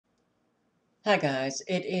Hi guys,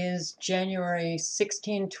 it is January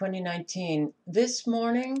 16, 2019. This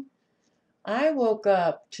morning, I woke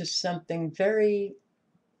up to something very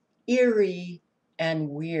eerie and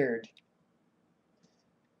weird.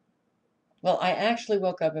 Well, I actually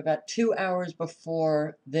woke up about 2 hours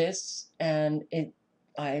before this, and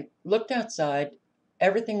I looked outside,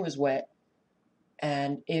 everything was wet,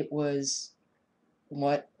 and it was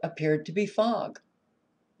what appeared to be fog.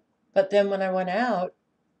 But then when I went out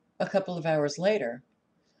a couple of hours later,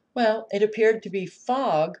 well, it appeared to be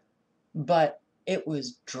fog, but it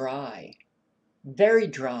was dry. Very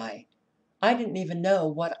dry. I didn't even know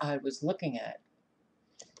what I was looking at.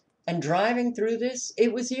 And driving through this,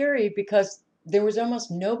 it was eerie because there was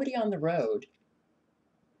almost nobody on the road.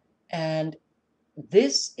 And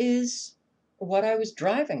this is what I was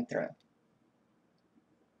driving through.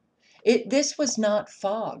 This was not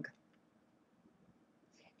fog.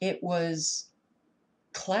 It was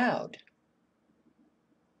cloud.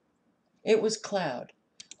 It was cloud.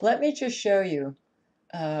 Let me just show you,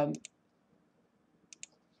 um,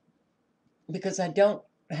 because I don't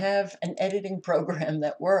have an editing program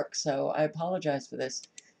that works, so I apologize for this.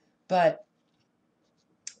 But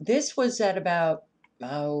this was at about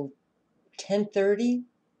 10:30,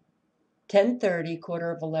 10:30,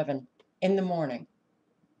 quarter of 11 in the morning.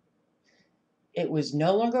 It was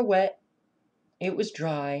no longer wet, it was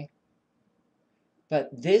dry, but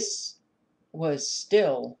this was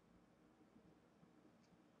still,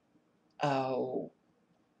 uh,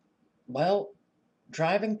 well,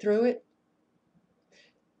 driving through it,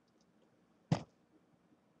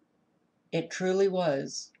 it truly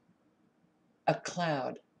was a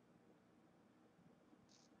cloud.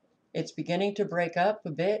 It's beginning to break up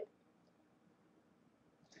a bit.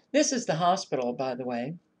 This is the hospital, by the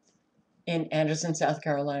way, in Anderson, South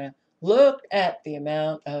Carolina. Look at the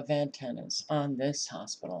amount of antennas on this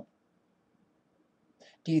hospital.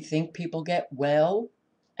 Do you think people get well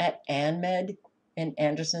at ANMED in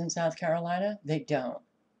Anderson, South Carolina? They don't.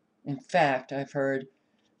 In fact, I've heard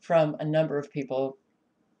from a number of people,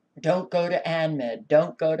 don't go to ANMED,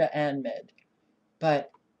 don't go to ANMED. But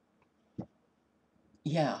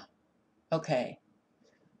yeah, okay.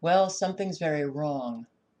 Well, something's very wrong.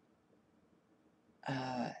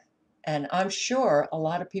 And I'm sure a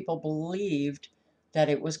lot of people believed that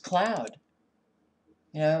it was cloud.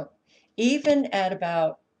 You know, even at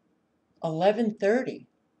about 11:30,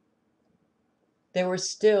 there were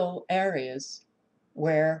still areas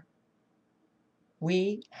where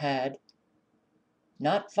we had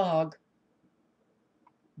not fog,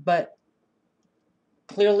 but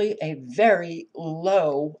clearly a very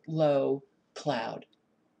low cloud.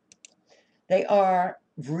 They are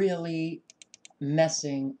really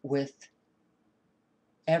messing with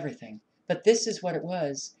everything. But this is what it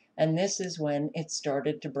was, and this is when it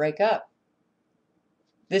started to break up.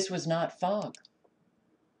 This was not fog.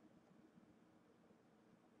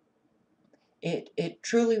 It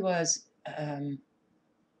truly was a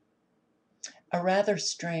rather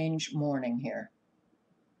strange morning here.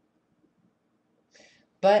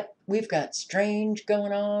 But we've got strange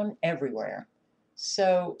going on everywhere.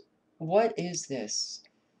 So what is this?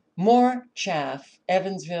 More chaff,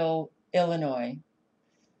 Evansville, Illinois.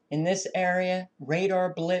 In this area,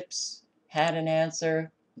 radar blips had an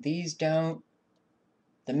answer. These don't.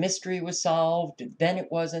 The mystery was solved. Then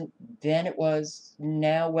it wasn't. Then it was.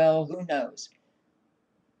 Now, well, who knows?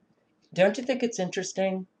 Don't you think it's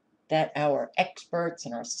interesting that our experts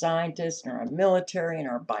and our scientists and our military and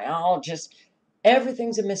our biologists,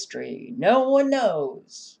 everything's a mystery. No one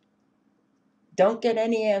knows. Don't get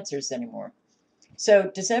any answers anymore.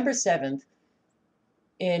 So December 7th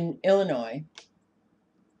in Illinois,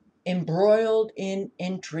 embroiled in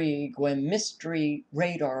intrigue when mystery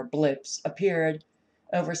radar blips appeared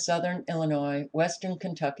over southern Illinois, western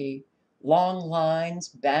Kentucky. Long lines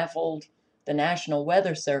baffled the National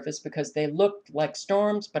Weather Service because they looked like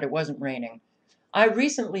storms, but it wasn't raining. I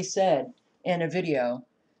recently said in a video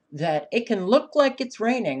that it can look like it's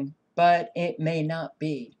raining, but it may not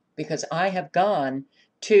be, because I have gone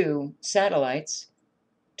to satellites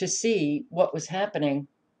to see what was happening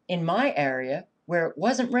in my area where it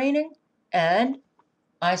wasn't raining, and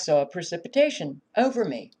I saw precipitation over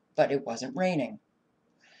me, but it wasn't raining.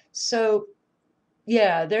 So,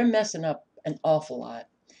 yeah, they're messing up an awful lot.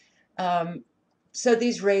 So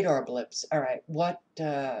these radar blips, all right,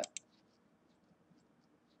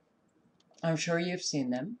 I'm sure you've seen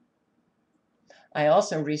them. I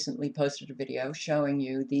also recently posted a video showing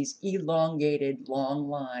you these elongated long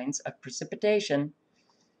lines of precipitation,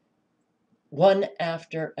 one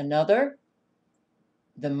after another.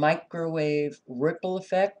 The microwave ripple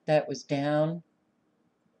effect that was down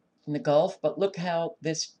in the Gulf, but look how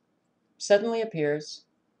this suddenly appears,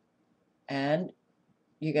 and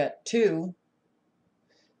you got two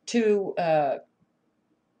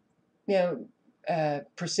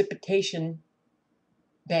precipitation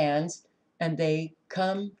bands, and they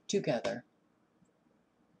come together.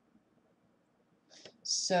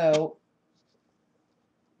 So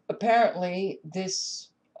apparently this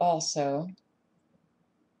also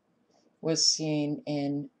was seen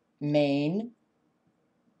in Maine,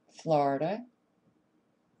 Florida.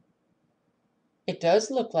 It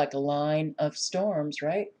does look like a line of storms,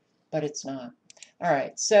 right? But it's not. All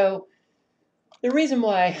right, so the reason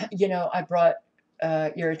why, I brought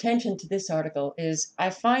your attention to this article is I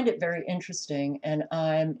find it very interesting, and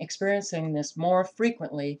I'm experiencing this more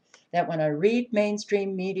frequently, that when I read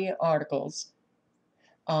mainstream media articles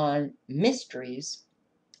on mysteries,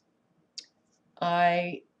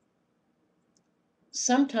 I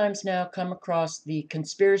sometimes now come across the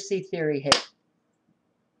conspiracy theory hit,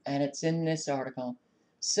 and it's in this article.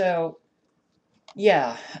 So,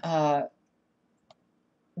 yeah,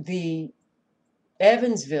 the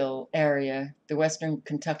Evansville area, the Western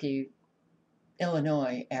Kentucky,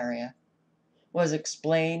 Illinois area, was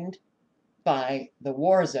explained by the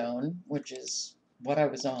war zone, which is what I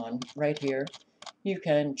was on right here. You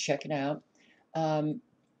can check it out.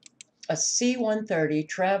 A C-130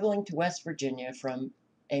 traveling to West Virginia from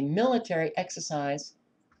a military exercise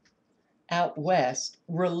out west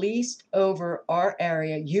released over our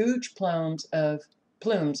area huge plumes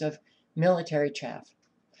of military chaff,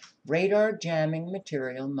 radar jamming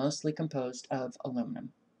material mostly composed of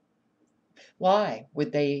aluminum. Why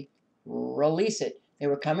would they release it? They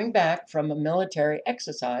were coming back from a military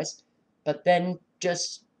exercise, but then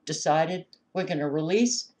just decided we're going to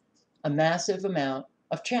release a massive amount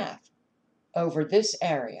of chaff over this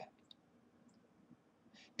area.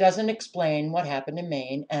 Doesn't explain what happened in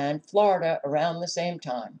Maine and Florida around the same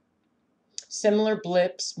time. Similar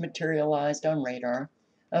blips materialized on radar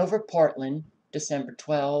over Portland, December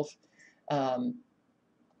 12.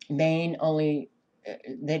 Maine only,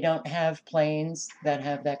 they don't have planes that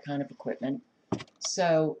have that kind of equipment.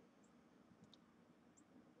 So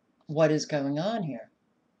what is going on here?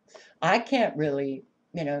 I can't really,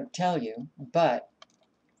 tell you, but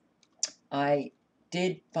I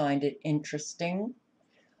did find it interesting.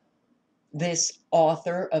 This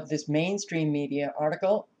author of this mainstream media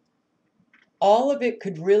article, all of it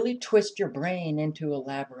could really twist your brain into a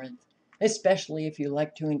labyrinth, especially if you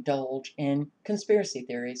like to indulge in conspiracy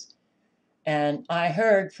theories. And I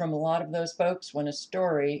heard from a lot of those folks when a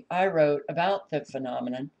story I wrote about the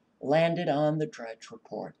phenomenon landed on the Drudge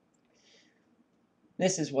Report.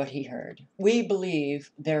 This is what he heard. We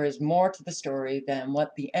believe there is more to the story than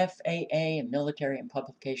what the FAA and military and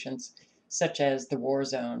publications such as the War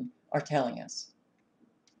Zone are telling us.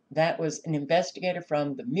 That was an investigator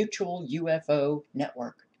from the Mutual UFO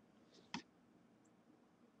Network.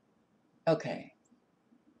 Okay.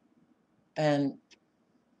 And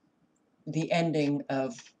the ending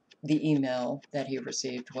of the email that he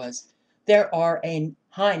received was, there are a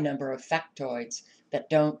high number of factoids that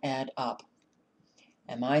don't add up.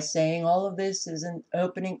 Am I saying all of this is an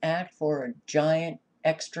opening act for a giant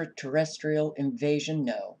extraterrestrial invasion?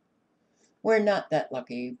 No. We're not that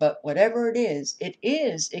lucky, but whatever it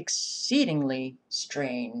is exceedingly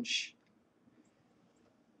strange.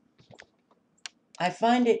 I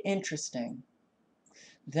find it interesting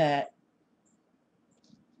that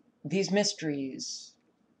these mysteries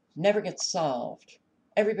never get solved.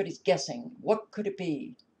 Everybody's guessing, what could it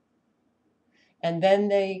be? And then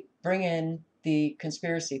they bring in the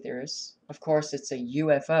conspiracy theorists. Of course, it's a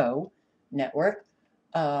UFO network.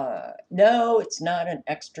 No, it's not an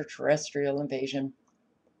extraterrestrial invasion,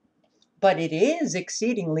 but it is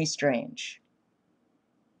exceedingly strange.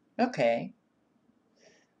 Okay.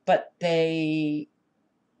 But they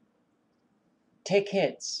take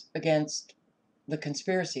hits against the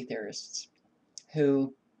conspiracy theorists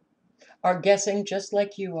who are guessing just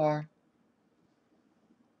like you are.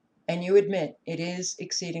 And you admit it is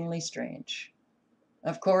exceedingly strange.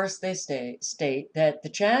 Of course, they state that the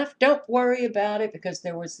chaff, don't worry about it, because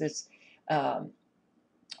there was this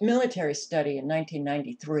military study in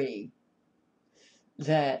 1993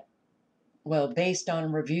 that, well, based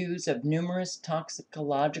on reviews of numerous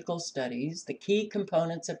toxicological studies, the key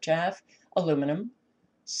components of chaff, aluminum,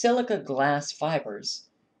 silica glass fibers,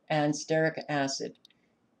 and stearic acid,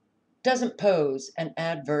 doesn't pose an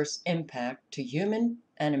adverse impact to human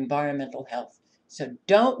and environmental health. So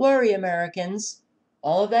don't worry, Americans.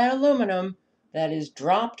 All of that aluminum that is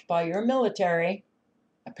dropped by your military,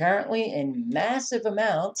 apparently in massive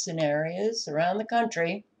amounts in areas around the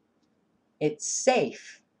country, it's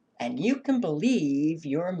safe And you can believe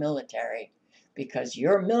your military, because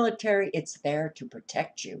your military, it's there to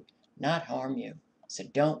protect you, not harm you. So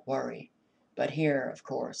don't worry. But here, of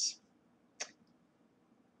course,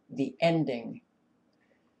 the ending.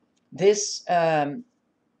 This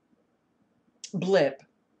blip,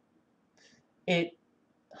 it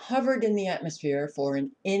hovered in the atmosphere for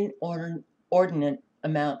an inordinate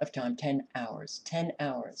amount of time, 10 hours. 10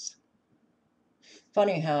 hours.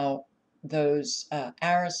 Funny how those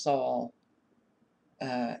aerosol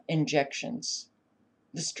injections,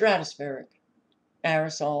 the stratospheric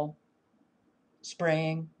aerosol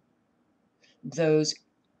spraying, those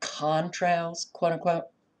contrails, quote unquote,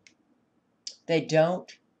 they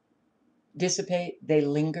don't dissipate, they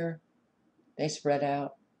linger, they spread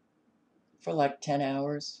out for like 10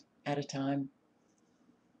 hours at a time.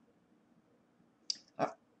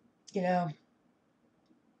 You know,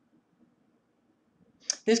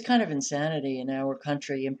 this kind of insanity in our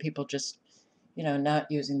country and people just, not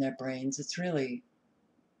using their brains, it's really,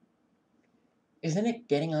 isn't it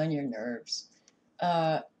getting on your nerves?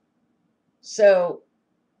 So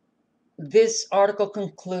this article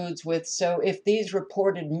concludes with, so if these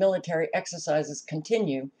reported military exercises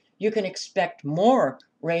continue, you can expect more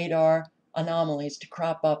radar anomalies to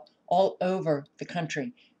crop up all over the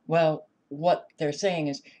country. Well, what they're saying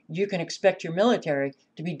is you can expect your military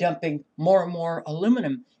to be dumping more and more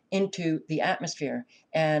aluminum into the atmosphere.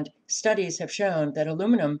 And studies have shown that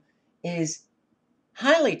aluminum is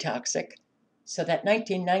highly toxic. So that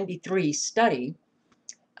 1993 study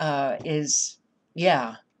is,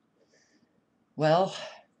 yeah, well,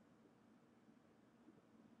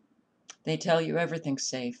 they tell you everything's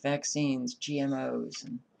safe, vaccines, GMOs,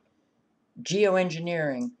 and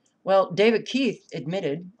geoengineering. Well, David Keith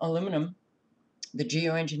admitted aluminum, the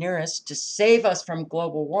geoengineerists, to save us from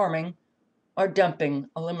global warming, are dumping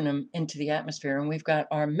aluminum into the atmosphere. And we've got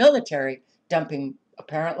our military dumping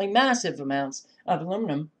apparently massive amounts of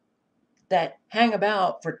aluminum that hang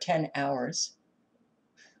about for 10 hours.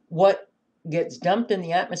 What gets dumped in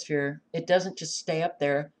the atmosphere, it doesn't just stay up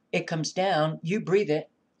there. It comes down, you breathe it.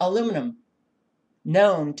 Aluminum,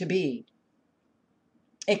 known to be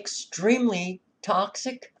extremely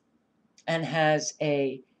toxic and has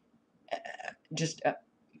just a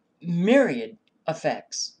myriad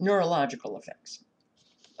effects, neurological effects.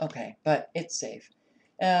 Okay, but it's safe.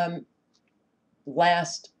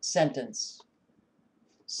 Last sentence.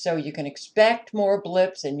 So you can expect more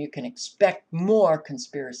blips and you can expect more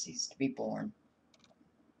conspiracies to be born.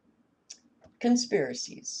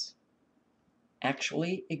 Conspiracies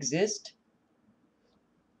actually exist.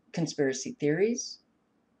 Conspiracy theories,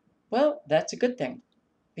 well, that's a good thing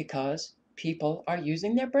because people are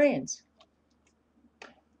using their brains.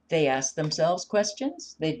 They ask themselves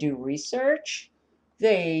questions, they do research,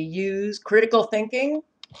 they use critical thinking,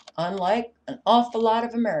 unlike an awful lot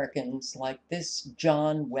of Americans like this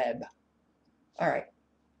John Webb. All right,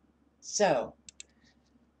 so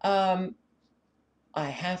I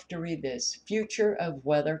have to read this. Future of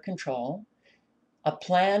Weather Control, a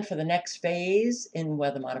plan for the next phase in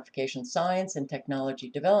weather modification science and technology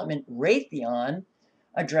development, Raytheon,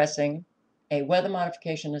 addressing a Weather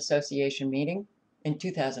Modification Association meeting in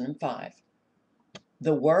 2005.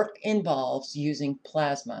 The work involves using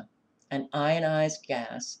plasma, an ionized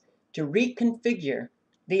gas, to reconfigure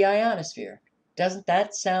the ionosphere. Doesn't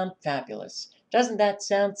that sound fabulous? Doesn't that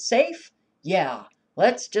sound safe? Yeah,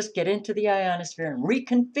 let's just get into the ionosphere and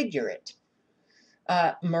reconfigure it.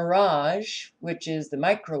 MIRAGE, which is the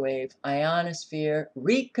Microwave Ionosphere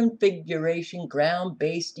Reconfiguration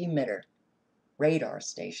Ground-Based Emitter, radar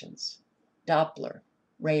stations, Doppler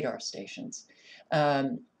radar stations.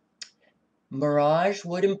 MIRAGE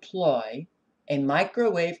would employ a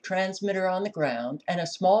microwave transmitter on the ground and a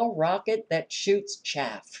small rocket that shoots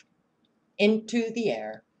chaff into the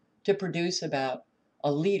air to produce about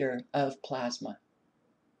a liter of plasma.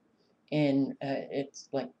 It's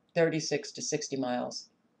like 36 to 60 miles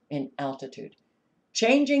in altitude,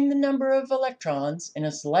 changing the number of electrons in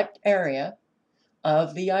a select area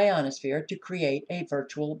of the ionosphere to create a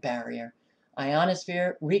virtual barrier.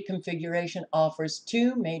 Ionosphere reconfiguration offers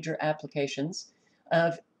two major applications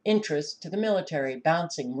of interest to the military: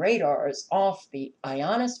 bouncing radars off the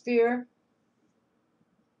ionosphere,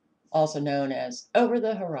 also known as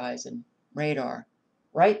over-the-horizon radar.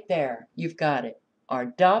 Right there, you've got it. Our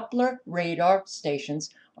Doppler radar stations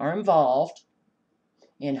are involved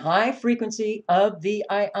in high frequency of the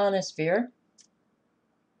ionosphere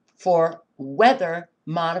for weather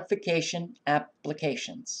modification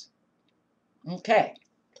applications. Okay,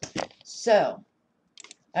 so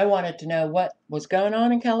I wanted to know what was going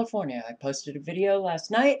on in California. I posted a video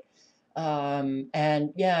last night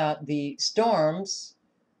And yeah, the storms,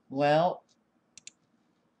 well,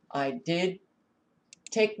 I did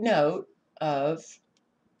take note of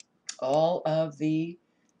all of the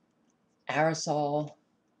aerosol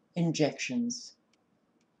injections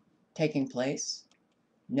taking place.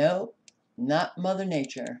 No, not Mother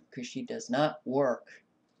Nature, because she does not work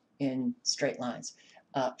in straight lines.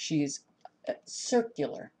 She's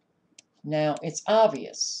circular. Now, it's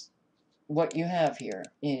obvious what you have here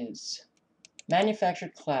is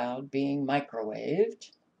manufactured cloud being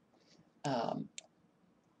microwaved.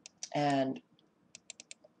 And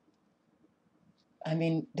I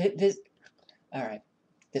mean, this, all right,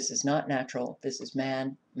 this is not natural. This is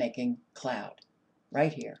man making cloud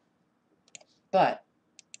right here. But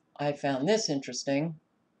I found this interesting.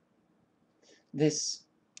 This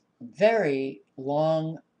very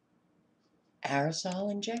long aerosol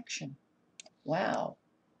injection. Wow.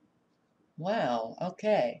 Wow.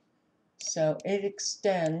 Okay. So it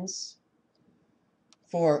extends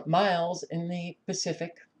for miles in the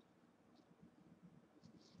Pacific.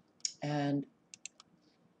 And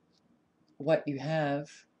what you have,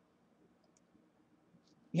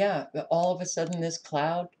 yeah, all of a sudden this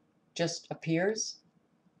cloud just appears.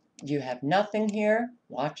 You have nothing here.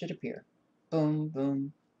 Watch it appear. Boom,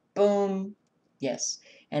 boom, boom. Yes.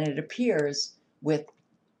 And it appears with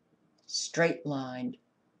straight lined,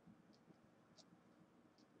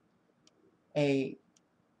 a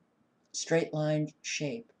straight lined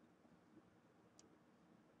shape.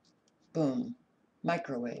 Boom.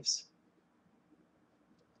 Microwaves.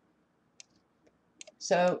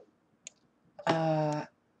 So,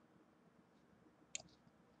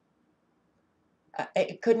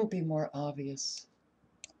 it couldn't be more obvious.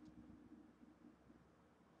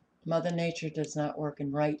 Mother Nature does not work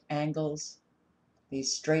in right angles,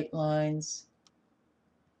 these straight lines.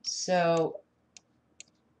 So,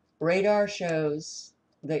 radar shows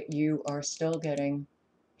that you are still getting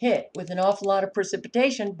hit with an awful lot of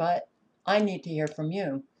precipitation, but I need to hear from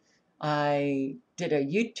you. I did a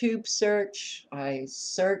YouTube search. I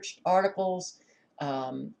searched articles.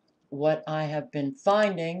 What I have been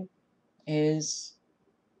finding is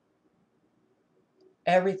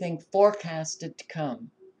everything forecasted to come.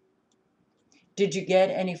 Did you get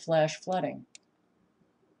any flash flooding?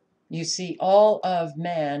 You see all of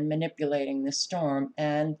man manipulating the storm,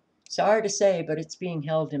 and sorry to say, but it's being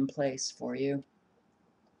held in place for you.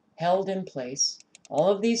 Held in place. All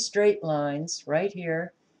of these straight lines right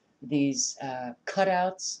here, these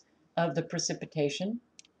cutouts of the precipitation,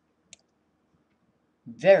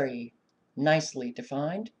 very nicely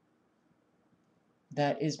defined.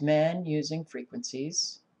 That is man using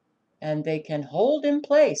frequencies, and they can hold in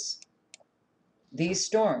place these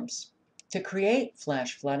storms to create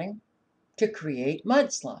flash flooding, to create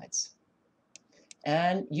mudslides.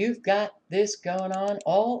 And you've got this going on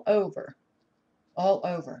all over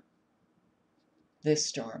this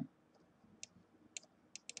storm.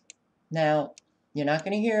 Now, you're not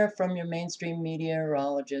going to hear from your mainstream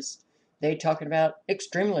meteorologists. They're talking about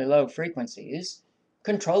extremely low frequencies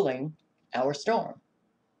controlling our storm.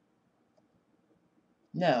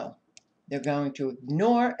 No, they're going to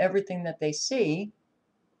ignore everything that they see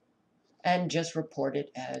and just report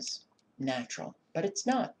it as natural. But it's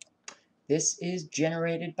not. This is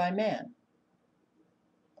generated by man.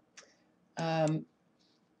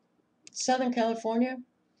 Southern California,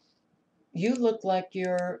 you look like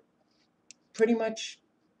you're pretty much,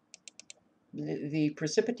 the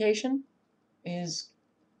precipitation is,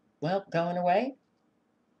 well, going away.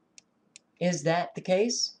 Is that the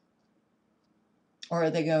case? Or are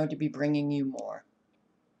they going to be bringing you more?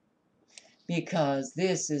 Because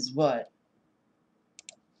this is what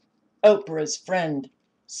Oprah's friend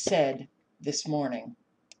said this morning.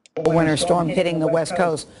 A winter storm hitting the West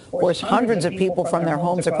Coast forced hundreds of people from their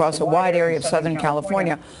homes across a wide area of Southern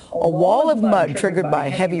California. A wall of mud triggered by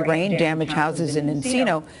heavy rain damaged houses in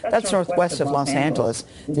Encino, that's northwest of Los Angeles.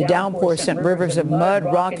 The downpour sent rivers of mud,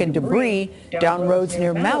 rock, and debris down roads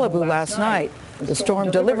near Malibu last night. The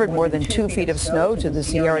storm delivered more than 2 feet of snow to the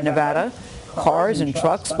Sierra Nevada. Cars and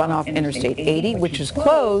trucks spun off Interstate 80, which is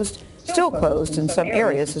still closed in some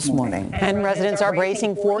areas this morning. And residents are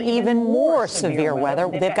bracing for even more severe weather.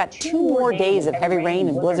 They've got 2 more days of heavy rain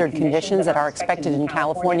and blizzard conditions that are expected in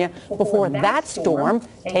California before that storm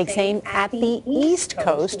takes aim at the East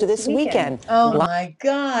Coast this weekend. Oh my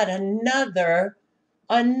God, another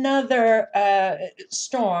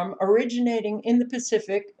storm originating in the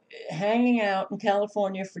Pacific, hanging out in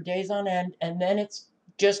California for days on end, and then it's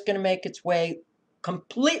just going to make its way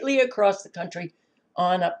completely across the country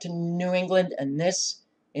on up to New England, and this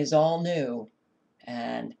is all new.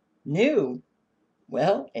 And new,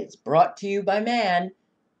 Well, it's brought to you by man.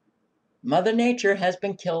 Mother Nature has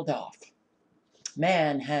been killed off.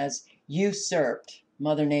 Man has usurped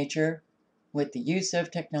Mother Nature with the use of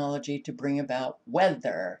technology to bring about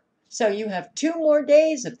weather. So you have 2 more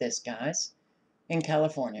days of this, guys, in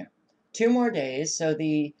California. 2 more days. So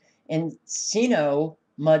the Encino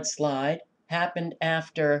mudslide happened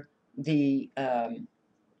after the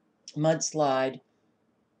mudslide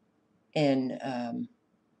in,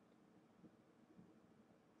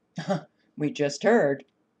 we just heard,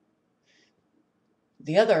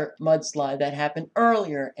 the other mudslide that happened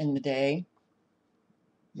earlier in the day.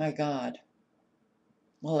 My God.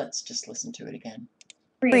 Well, let's just listen to it again.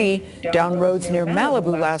 Down roads near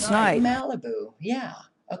Malibu last night. Malibu, yeah,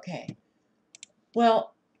 okay.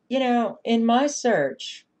 Well, you know, in my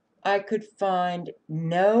search, I could find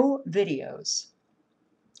no videos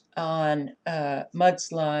on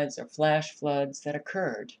mudslides or flash floods that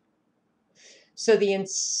occurred. So the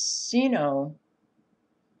Encino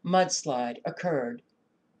mudslide occurred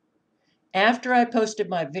after I posted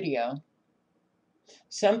my video,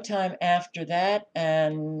 sometime after that,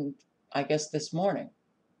 and I guess this morning.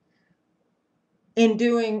 In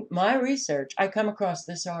doing my research, I come across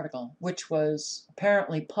this article, which was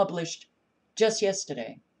apparently published just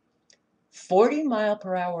yesterday.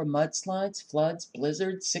 40-mile-per-hour mudslides, floods,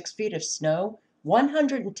 blizzards, 6 feet of snow,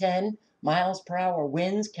 110 miles per hour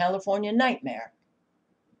winds, California nightmare.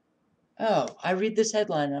 Oh, I read this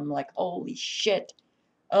headline and I'm like, holy shit.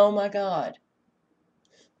 Oh my God.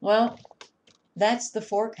 Well, that's the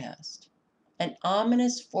forecast. An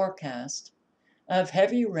ominous forecast of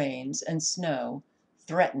heavy rains and snow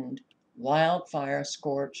threatened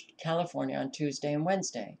wildfire-scorched California on Tuesday and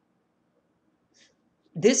Wednesday.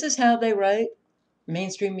 This is how they write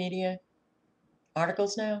mainstream media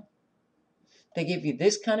articles now. They give you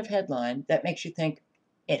this kind of headline that makes you think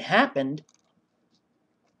it happened.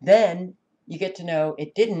 Then you get to know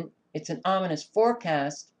it didn't. It's an ominous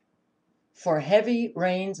forecast for heavy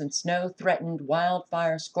rains and snow threatened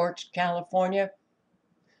wildfire-scorched California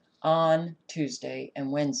on Tuesday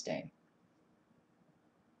and Wednesday.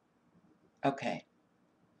 Okay.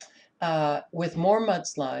 With more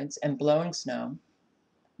mudslides and blowing snow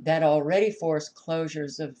that already forced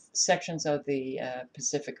closures of sections of the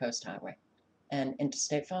Pacific Coast Highway and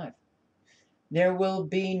Interstate 5. There will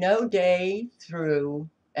be no day through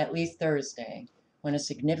at least Thursday when a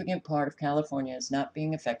significant part of California is not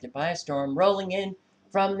being affected by a storm rolling in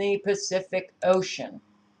from the Pacific Ocean.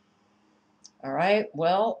 All right,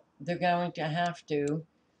 well, they're going to have to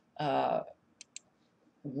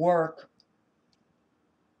work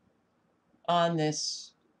on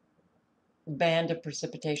this band of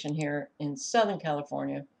precipitation here in Southern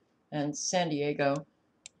California and San Diego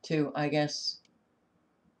to, I guess,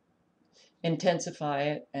 intensify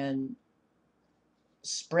it and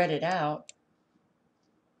spread it out.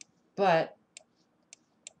 But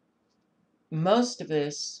most of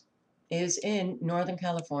this is in Northern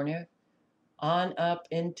California on up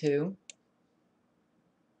into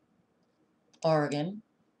Oregon.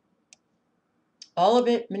 All of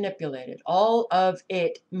it manipulated. All of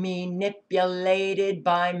it manipulated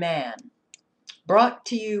by man. Brought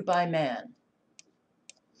to you by man.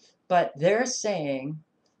 But they're saying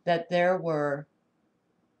that there were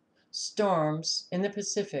storms in the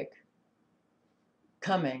Pacific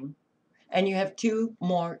coming, and you have 2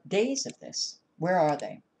 more days of this. Where are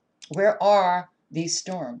they? Where are these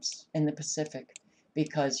storms in the Pacific?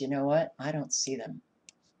 Because you know what? I don't see them.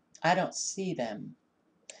 I don't see them.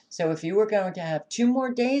 So if you were going to have 2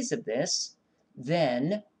 more days of this,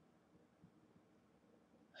 then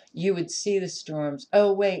you would see the storms.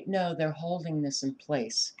 Oh, wait, no, they're holding this in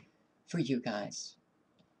place for you guys.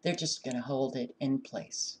 They're just going to hold it in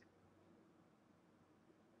place.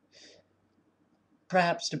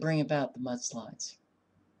 Perhaps to bring about the mudslides.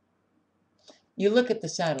 You look at the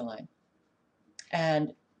satellite,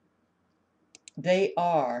 and they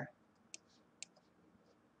are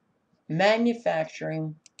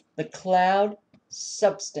manufacturing the cloud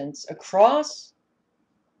substance across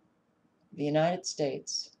the United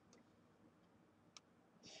States,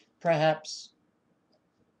 perhaps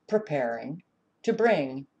preparing to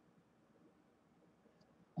bring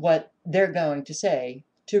what they're going to say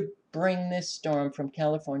to bring this storm from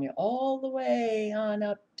California all the way on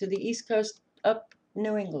up to the East Coast, up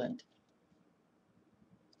New England.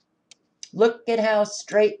 Look at how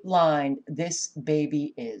straight-lined this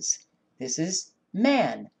baby is. This is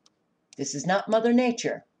man. This is not Mother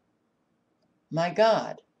Nature. My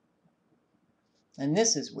God. And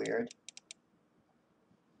this is weird.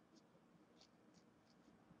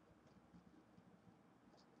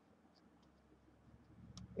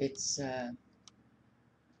 It's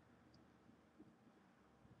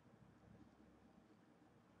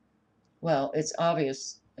Well, it's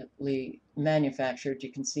obviously manufactured.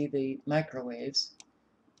 You can see the microwaves,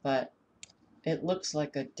 but it looks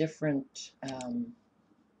like a different,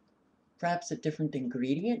 perhaps a different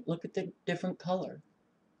ingredient. Look at the different color.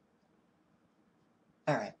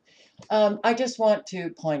 All right. I just want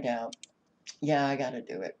to point out, yeah, I got to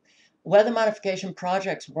do it. Weather modification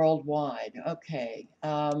projects worldwide. Okay.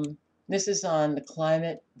 This is on the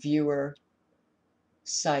Climate Viewer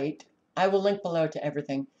site. I will link below to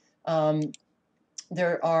everything.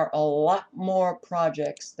 There are a lot more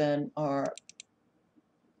projects than are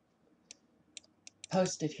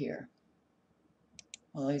posted here.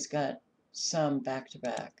 Well, he's got some back to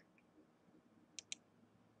back.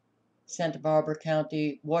 Santa Barbara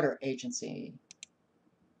County Water Agency,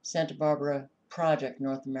 Santa Barbara Project,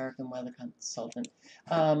 North American Weather Consultant.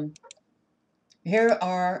 Here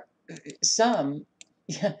are some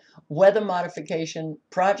weather modification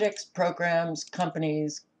projects, programs,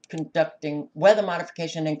 companies conducting weather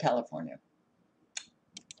modification in California.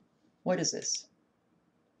 What is this?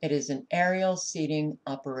 It is an aerial seeding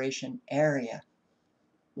operation area.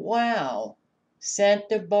 Wow!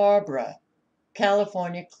 Santa Barbara,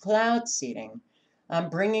 California cloud seeding. I'm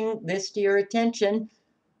bringing this to your attention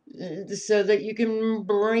so that you can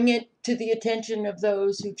bring it to the attention of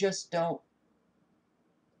those who just don't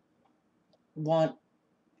want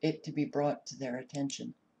it to be brought to their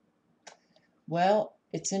attention. Well,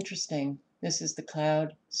 it's interesting. This is the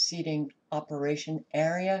cloud seeding operation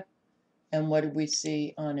area. And what did we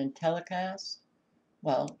see on IntelliCast?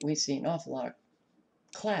 Well, we see an awful lot of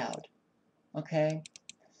cloud. Okay.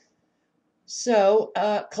 So,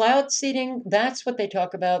 cloud seeding, that's what they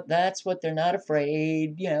talk about. That's what they're not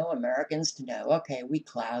afraid, Americans to know. Okay, we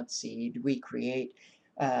cloud seed. We create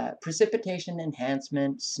precipitation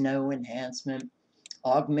enhancement, snow enhancement,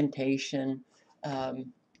 augmentation.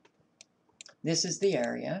 This is the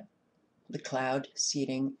area, the cloud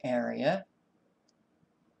seeding area.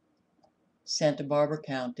 Santa Barbara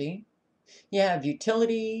County. You have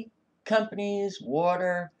utility companies,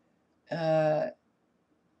 water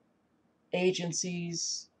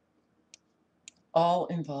agencies, all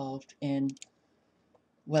involved in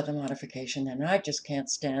weather modification, and I just can't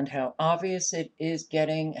stand how obvious it is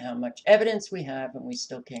getting, how much evidence we have, and we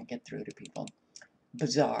still can't get through to people.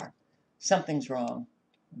 Bizarre. Something's wrong.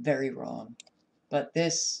 Very wrong. But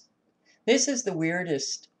this is the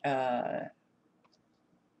weirdest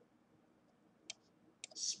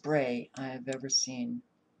spray I have ever seen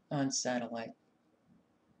on satellite.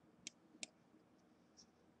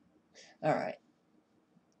 All right.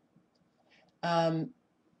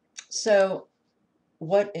 So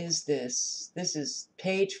what is this? This is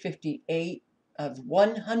page 58 of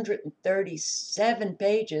 137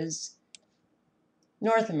 pages.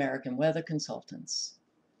 North American Weather Consultants.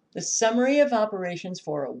 The summary of operations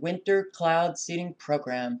for a winter cloud seeding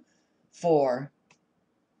program for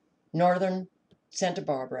northern Santa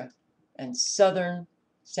Barbara and southern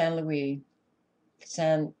San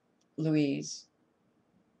Luis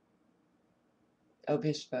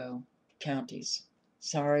Obispo counties.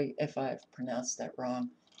 Sorry if I've pronounced that wrong.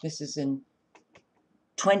 This is in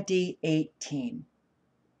 2018.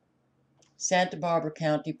 Santa Barbara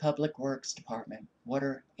County Public Works Department,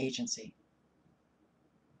 Water Agency.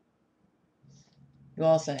 You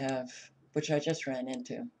also have, which I just ran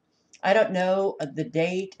into. I don't know the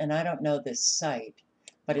date and I don't know this site,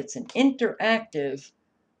 but it's an interactive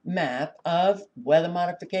map of weather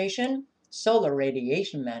modification, solar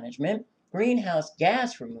radiation management, greenhouse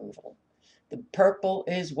gas removal. The purple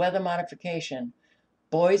is weather modification,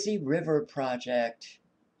 Boise River Project,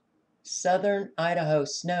 Southern Idaho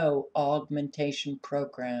Snow Augmentation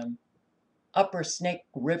Program, Upper Snake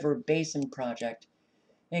River Basin Project.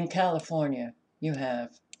 In California, you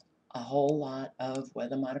have a whole lot of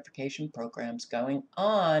weather modification programs going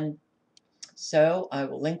on. So I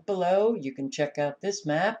will link below. You can check out this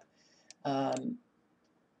map.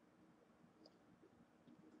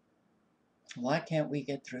 Why can't we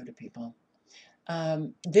get through to people?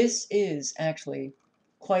 This is actually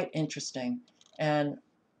quite interesting. And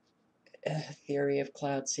theory of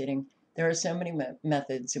cloud seeding. There are so many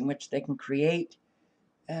methods in which they can create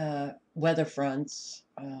weather fronts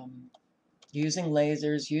using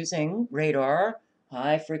lasers, using radar,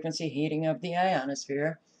 high frequency heating of the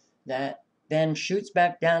ionosphere that then shoots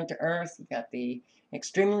back down to Earth. You got the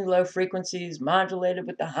extremely low frequencies modulated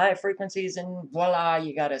with the high frequencies, and voila,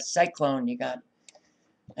 you got a cyclone, you got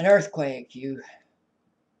an earthquake.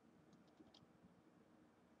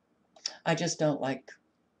 I just don't like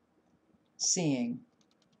seeing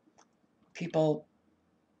people,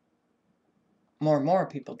 more and more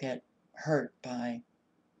people get hurt by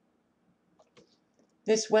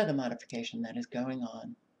this weather modification that is going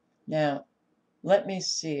on. Now, let me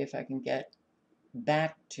see if I can get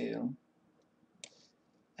back to,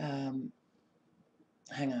 hang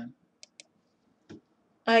on.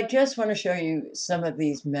 I just want to show you some of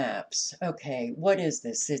these maps. Okay, what is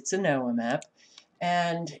this? It's a NOAA map,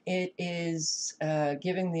 and it is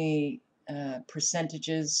giving the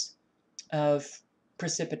percentages of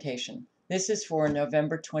precipitation. This is for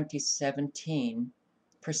November 2017,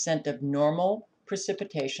 percent of normal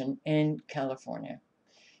precipitation in California.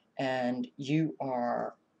 And you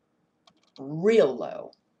are real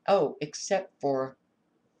low. Oh, except for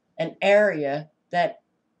an area that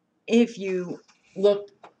if you look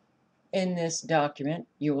in this document,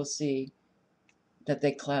 you will see that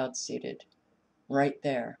they cloud seeded right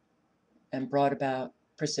there and brought about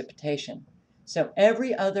precipitation. So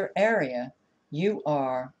every other area, you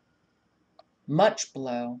are much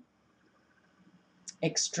below,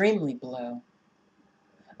 extremely below.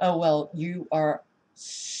 Oh, well, you are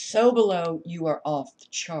so below, you are off the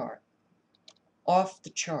chart. Off the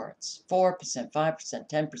charts. 4%, 5%,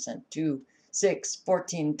 10%, 2, 6,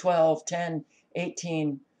 14, 12, 10,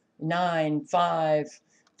 18, 9, 5,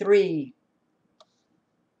 3.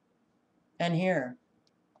 And here,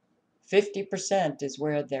 50% is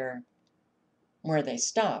where they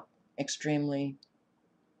stop. Extremely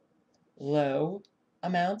low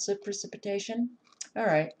amounts of precipitation. All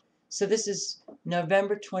right, so this is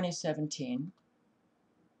November 2017.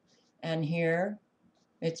 And here,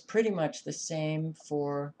 it's pretty much the same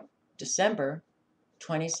for December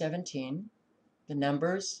 2017. The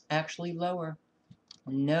numbers actually lower.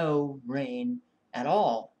 No rain at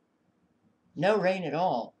all. No rain at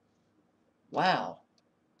all. Wow.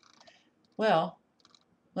 Well,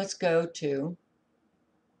 let's go to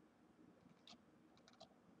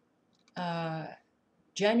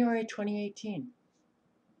January 2018.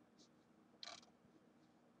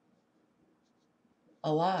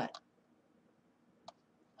 A lot.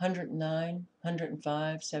 109,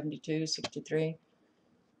 105, 72, 63,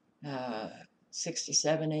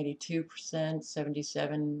 67, 82%,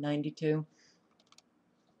 77, 92.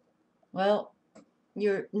 Well,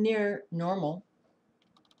 you're near normal.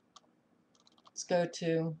 Let's go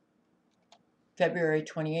to February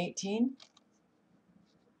 2018.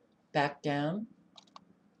 Back down.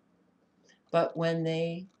 But when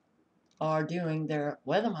they are doing their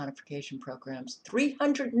weather modification programs,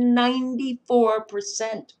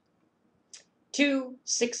 394%,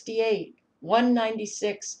 268,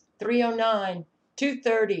 196, 309,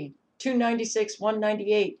 230, 296,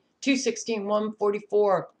 198, 216,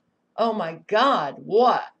 144. Oh my God,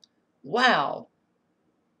 what? Wow.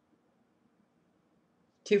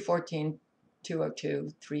 214,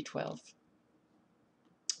 202, 312.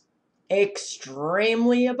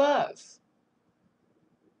 Extremely above.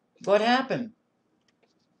 What happened?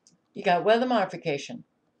 You got weather modification.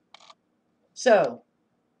 So,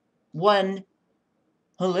 one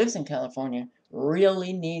who lives in California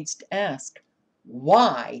really needs to ask,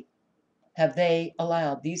 why have they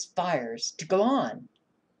allowed these fires to go on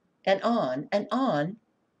and on and on?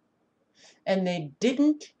 And they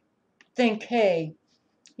didn't think, hey,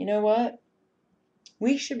 you know what?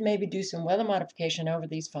 We should maybe do some weather modification over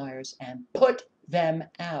these fires and put them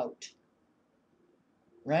out.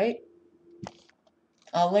 Right?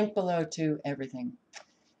 I'll link below to everything.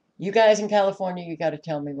 You guys in California, you got to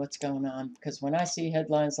tell me what's going on, because when I see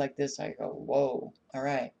headlines like this, I go, whoa, all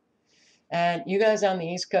right. And you guys on the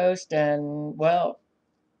East Coast, and well,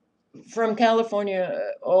 from California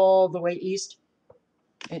all the way east,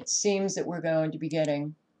 it seems that we're going to be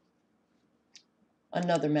getting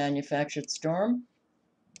another manufactured storm.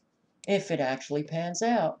 If it actually pans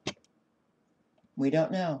out, we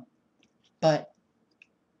don't know. But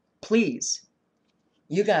please,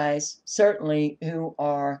 you guys, certainly who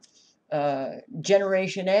are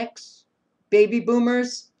Generation X, baby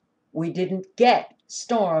boomers, we didn't get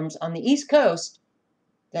storms on the East Coast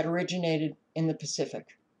that originated in the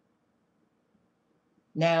Pacific.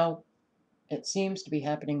 Now, it seems to be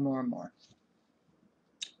happening more and more.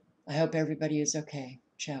 I hope everybody is okay.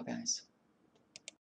 Ciao, guys.